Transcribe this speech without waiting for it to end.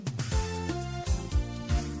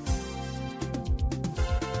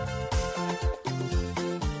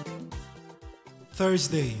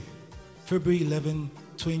Thursday, February 11,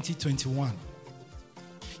 2021.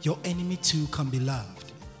 Your enemy too can be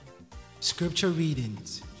loved. Scripture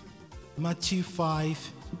readings: Matthew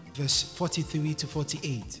 5, verse 43 to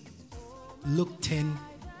 48. Luke 10,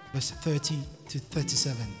 verse 30 to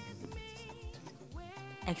 37.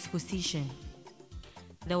 Exposition.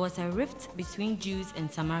 There was a rift between Jews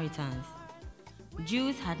and Samaritans.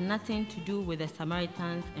 Jews had nothing to do with the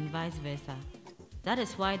Samaritans and vice versa. That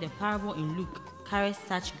is why the parable in Luke carries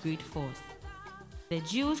such great force. The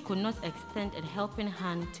Jews could not extend a helping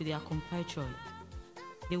hand to their compatriot.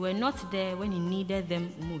 They were not there when he needed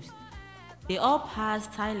them most. They all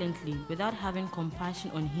passed silently without having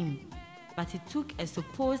compassion on him, but it took a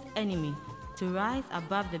supposed enemy to rise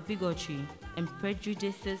above the bigotry and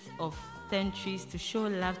prejudices of centuries to show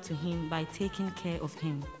love to him by taking care of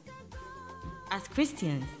him. As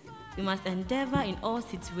Christians, we must endeavor in all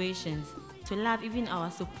situations to love even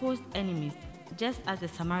our supposed enemies, just as the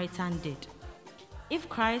Samaritan did. If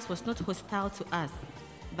Christ was not hostile to us,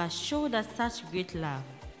 but showed us such great love,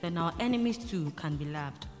 then our enemies too can be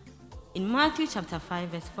loved. In Matthew chapter 5,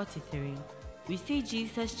 verse 43, we see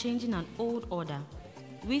Jesus changing an old order,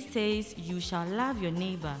 which says, "You shall love your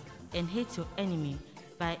neighbor and hate your enemy,"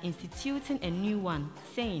 by instituting a new one,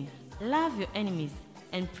 saying, "Love your enemies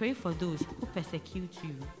and pray for those who persecute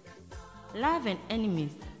you." Love and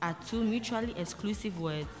enemies are two mutually exclusive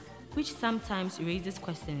words, which sometimes raises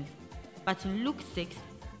questions. But in Luke 6,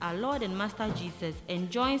 our Lord and Master Jesus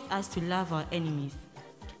enjoins us to love our enemies.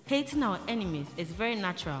 Hating our enemies is very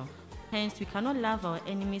natural, hence we cannot love our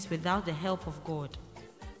enemies without the help of God.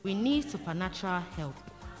 We need supernatural help.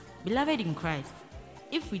 Beloved in Christ,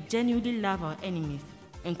 if we genuinely love our enemies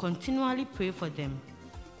and continually pray for them,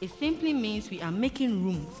 it simply means we are making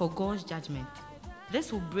room for God's judgment.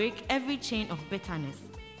 This will break every chain of bitterness,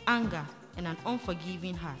 anger, and an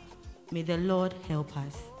unforgiving heart. May the Lord help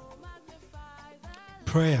us.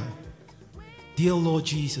 Prayer. Dear Lord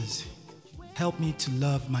Jesus, help me to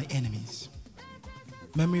love my enemies.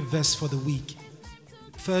 Memory verse for the week: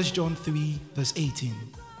 1 John 3, verse 18.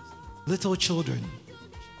 Little children,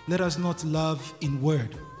 let us not love in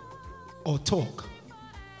word or talk,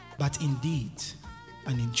 but in deed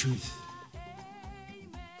and in truth.